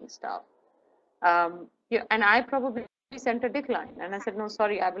brainstorming stuff. And I probably sent a decline, and I said, no,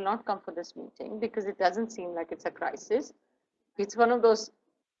 sorry, I will not come for this meeting because it doesn't seem like it's a crisis. It's one of those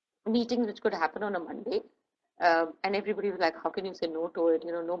meetings which could happen on a Monday. And everybody was like, how can you say no to it?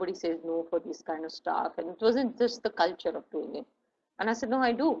 Nobody says no for this kind of stuff. And it wasn't just the culture of doing it. And I said, no,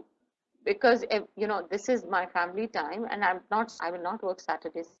 I do. Because, this is my family time, and I will not work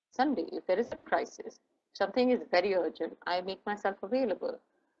Saturday, Sunday. If there is a crisis, something is very urgent, I make myself available.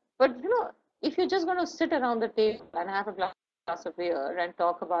 But, if you're just going to sit around the table and have a glass of beer and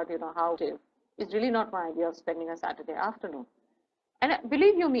talk about, how it's really not my idea of spending a Saturday afternoon. And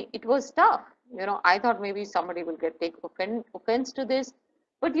believe you me, it was tough. I thought maybe somebody will take offense to this,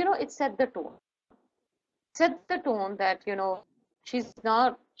 but it set the tone. Set the tone that she's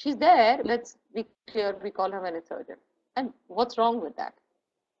there. Let's be clear. We call her when it's urgent. And what's wrong with that?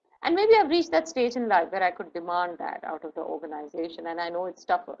 And maybe I've reached that stage in life where I could demand that out of the organization, and I know it's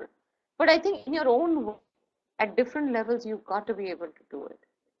tougher. But I think in your own work, at different levels, you've got to be able to do it.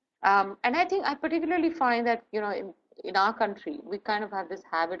 And I think I particularly find that in our country, we kind of have this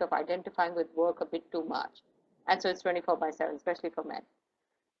habit of identifying with work a bit too much. And so it's 24/7, especially for men.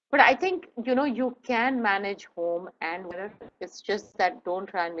 But I think, you can manage home and work. It's just that don't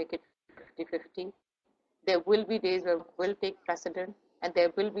try and make it 50-50. There will be days where work will take precedent, and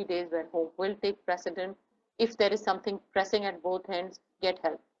there will be days where home will take precedent. If there is something pressing at both ends, get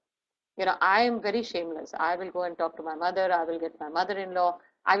help. I am very shameless. I will go and talk to my mother. I will get my mother-in-law.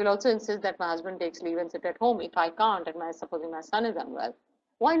 I will also insist that my husband takes leave and sit at home if I can't, and supposing my son is unwell.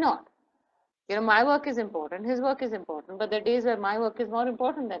 Why not? My work is important, his work is important, but there are days where my work is more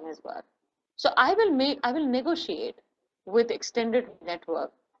important than his work. So I will negotiate with extended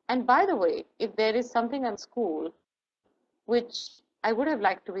network. And by the way, if there is something at school which I would have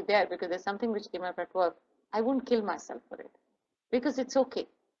liked to be there because there's something which came up at work, I won't kill myself for it because it's okay.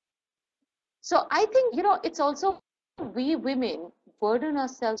 So I think, it's also we women burden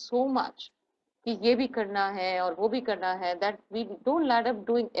ourselves so much कि ये भी करना है और वो भी करना है, that we don't land up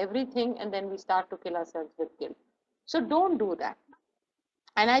doing everything and then we start to kill ourselves with guilt. So don't do that.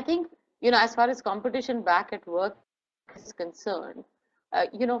 And I think, as far as competition back at work is concerned,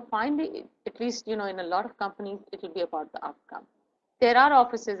 finally, at least, in a lot of companies, it will be about the outcome. There are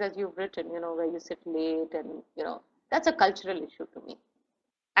offices, as you've written, where you sit late and, that's a cultural issue to me.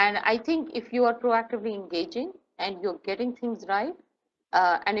 And I think if you are proactively engaging and you're getting things right,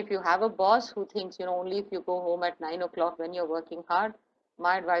 and if you have a boss who thinks, only if you go home at 9 o'clock when you're working hard,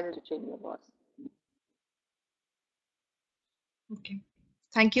 my advice is to change your boss. Okay.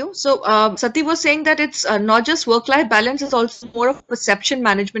 Thank you. So Sati was saying that it's not just work-life balance, it's also more of perception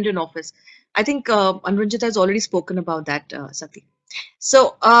management in office. I think Anuranjita has already spoken about that, Sati.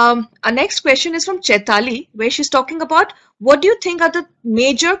 So our next question is from Chaitali, where she's talking about what do you think are the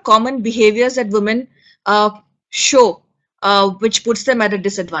major common behaviors that women show which puts them at a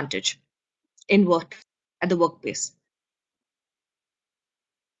disadvantage in work, at the workplace?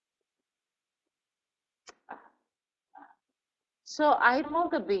 So I know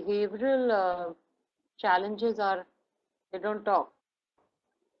the behavioral challenges are they don't talk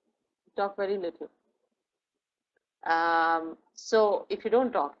very little. So if you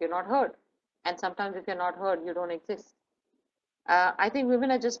don't talk, you're not heard. And sometimes if you're not heard, you don't exist. I think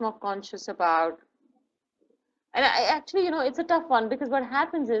women are just more conscious about, and actually, it's a tough one because what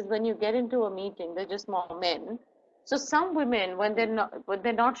happens is when you get into a meeting, they're just more men. So some women, when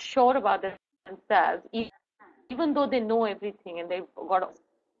they're not sure about themselves, even though they know everything and they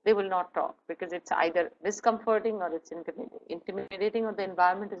will not talk because it's either discomforting or it's intimidating, or the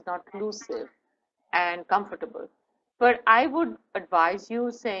environment is not inclusive and comfortable. But I would advise you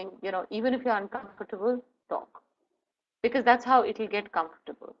saying, even if you're uncomfortable, talk, because that's how it will get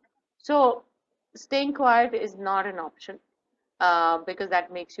comfortable. So staying quiet is not an option. because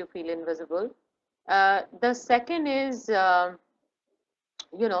that makes you feel invisible. The second is,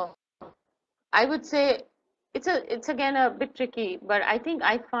 you know, I would say it's again a bit tricky, but I think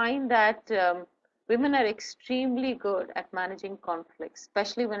I find that women are extremely good at managing conflicts,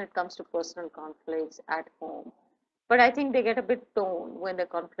 especially when it comes to personal conflicts at home. But I think they get a bit torn when the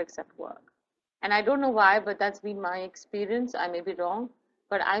conflicts at work. And I don't know why, but that's been my experience. I may be wrong,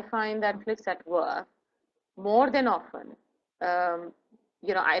 but I find that conflicts at work more than often, um,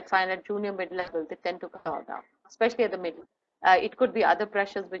 I find at junior mid-level, they tend to come down, especially at the middle. It could be other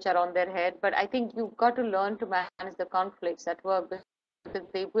pressures which are on their head, but I think you've got to learn to manage the conflicts at work because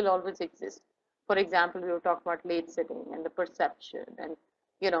they will always exist. For example, we were talking about late sitting and the perception and,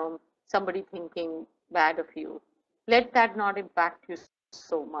 somebody thinking bad of you. Let that not impact you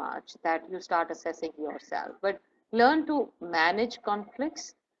so much that you start assessing yourself, but learn to manage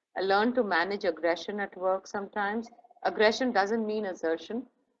conflicts, learn to manage aggression at work sometimes. Aggression doesn't mean assertion.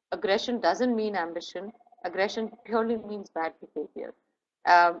 Aggression doesn't mean ambition. Aggression purely means bad behavior.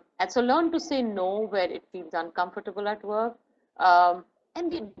 And so learn to say no where it feels uncomfortable at work, and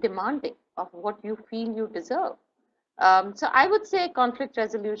be demanding of what you feel you deserve. So I would say conflict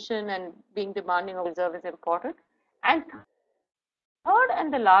resolution and being demanding of deserve is important. And third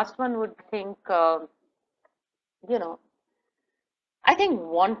and the last one would think, you know, I think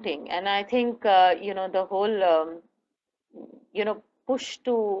wanting, and I think the whole push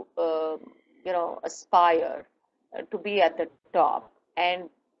to aspire to be at the top and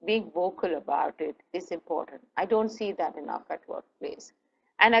being vocal about it is important. I don't see that enough at workplace.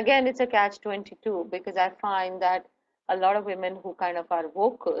 And again, it's a catch-22 because I find that a lot of women who kind of are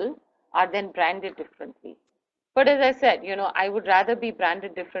vocal are then branded differently. But as I said, I would rather be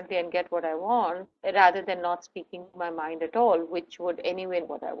branded differently and get what I want rather than not speaking my mind at all, which would anyway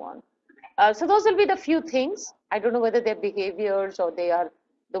what I want. So those will be the few things. I don't know whether they're behaviors or they are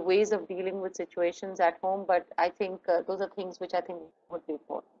the ways of dealing with situations at home, but I think those are things which I think would be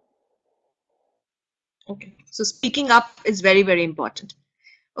important. Okay, so speaking up is very, very important.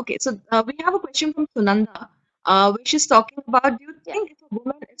 Okay, so we have a question from Sunanda, where she's talking about, do you think if a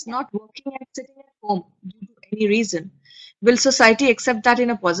woman is not working and sitting at home due to any reason, will society accept that in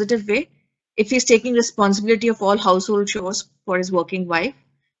a positive way? If he's taking responsibility of all household chores for his working wife,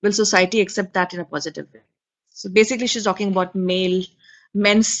 will society accept that in a positive way? So basically, she's talking about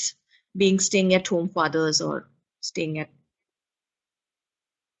men's being staying at home fathers or staying at.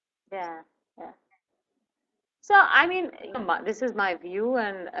 Yeah, yeah. So, I mean, this is my view,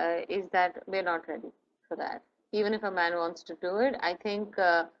 and is that we're not ready for that. Even if a man wants to do it, I think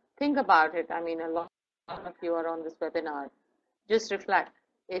about it. I mean, a lot of you are on this webinar. Just reflect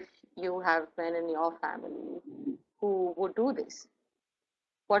if you have men in your family who would do this.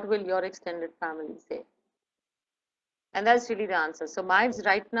 What will your extended family say? And that's really the answer. So, my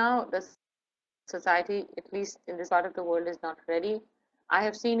right now, the society, at least in this part of the world, is not ready. I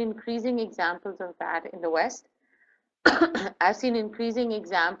have seen increasing examples of that in the West. I've seen increasing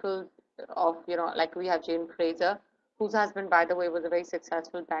examples of, like we have Jane Fraser, whose husband, by the way, was a very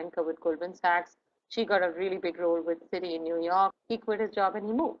successful banker with Goldman Sachs. She got a really big role with Citi in New York. He quit his job and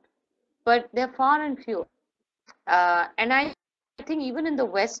he moved. But they're far and few. And I think even in the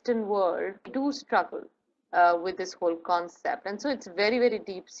Western world, we do struggle with this whole concept. And so it's very, very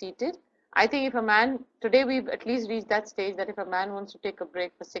deep seated. I think if a man, today we've at least reached that stage that if a man wants to take a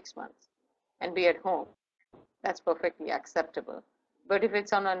break for 6 months and be at home, that's perfectly acceptable. But if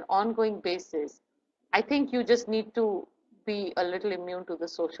it's on an ongoing basis, I think you just need to be a little immune to the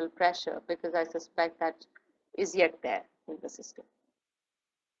social pressure because I suspect that is yet there in the system.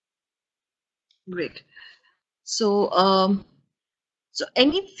 Great. So, so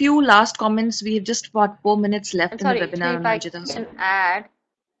any few last comments? We have just about 4 minutes left in the webinar. If I can add,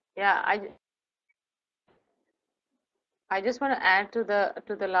 yeah, I just want to add to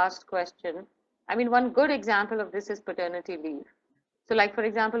the last question. I mean, one good example of this is paternity leave. So, like for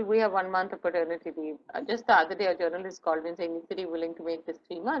example, we have 1 month of paternity leave. Just the other day, a journalist called me and saying, "Is Citi willing to make this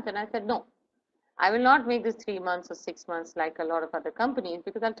 3 months?" And I said, "No, I will not make this 3 months or 6 months like a lot of other companies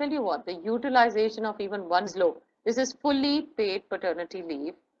because I'll tell you what, the utilization of even one is low. This is fully paid paternity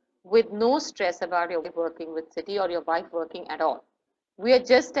leave with no stress about your wife working with Citi or your wife working at all. We are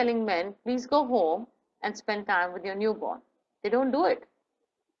just telling men, please go home and spend time with your newborn." They don't do it.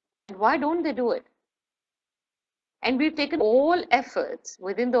 And why don't they do it? And we've taken all efforts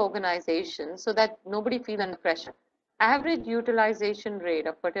within the organization so that nobody feels under pressure. Average utilization rate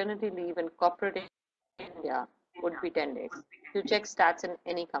of paternity leave in corporate India would be 10 days. You check stats in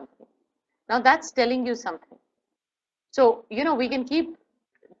any company. Now that's telling you something. So, we can keep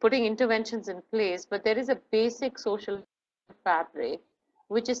putting interventions in place, but there is a basic social fabric,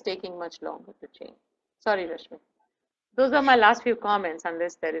 which is taking much longer to change. Sorry, Rashmi. Those are my last few comments,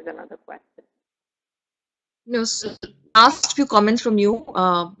 unless there is another question. No, last few comments from you.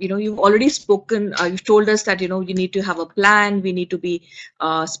 You've already spoken. You've told us that you need to have a plan. We need to be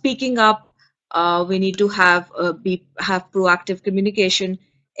speaking up. We need to have proactive communication.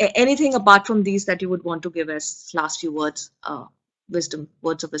 Anything apart from these that you would want to give as last few words,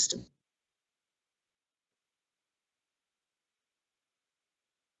 words of wisdom.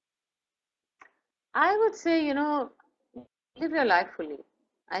 I would say, live your life fully.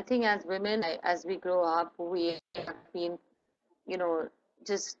 I think as women, as we grow up, we have been,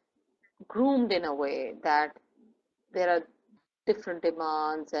 just groomed in a way that there are different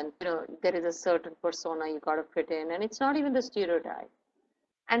demands, and there is a certain persona you got to fit in, and it's not even the stereotype.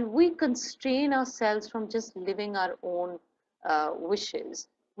 And we constrain ourselves from just living our own wishes.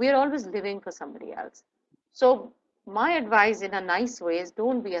 We are always living for somebody else. So my advice in a nice way is,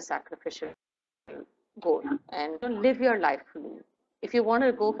 don't be a sacrificial goal, and live your life fully. If you want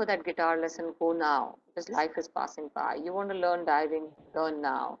to go for that guitar lesson, go now, because life is passing by. You want to learn diving, learn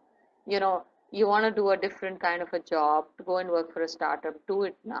now. You know, you want to do a different kind of a job, to go and work for a startup, do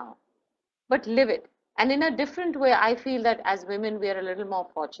it now. But live it. And in a different way, I feel that as women, we are a little more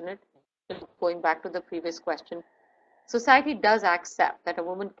fortunate. Going back to the previous question, society does accept that a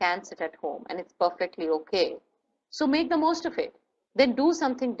woman can sit at home and it's perfectly okay. So make the most of it. Then do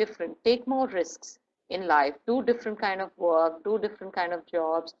something different. Take more risks in life. Do different kind of work. Do different kind of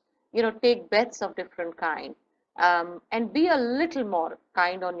jobs. Take bets of different kind. And be a little more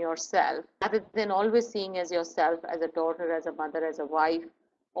kind on yourself, rather than always seeing as yourself as a daughter, as a mother, as a wife,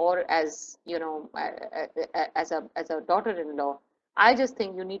 or as as a daughter-in-law. I just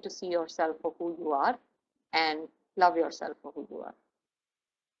think you need to see yourself for who you are, and love yourself for who you are.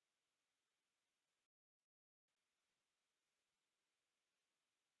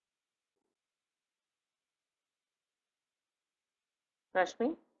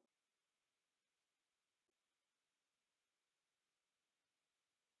 Rashmi?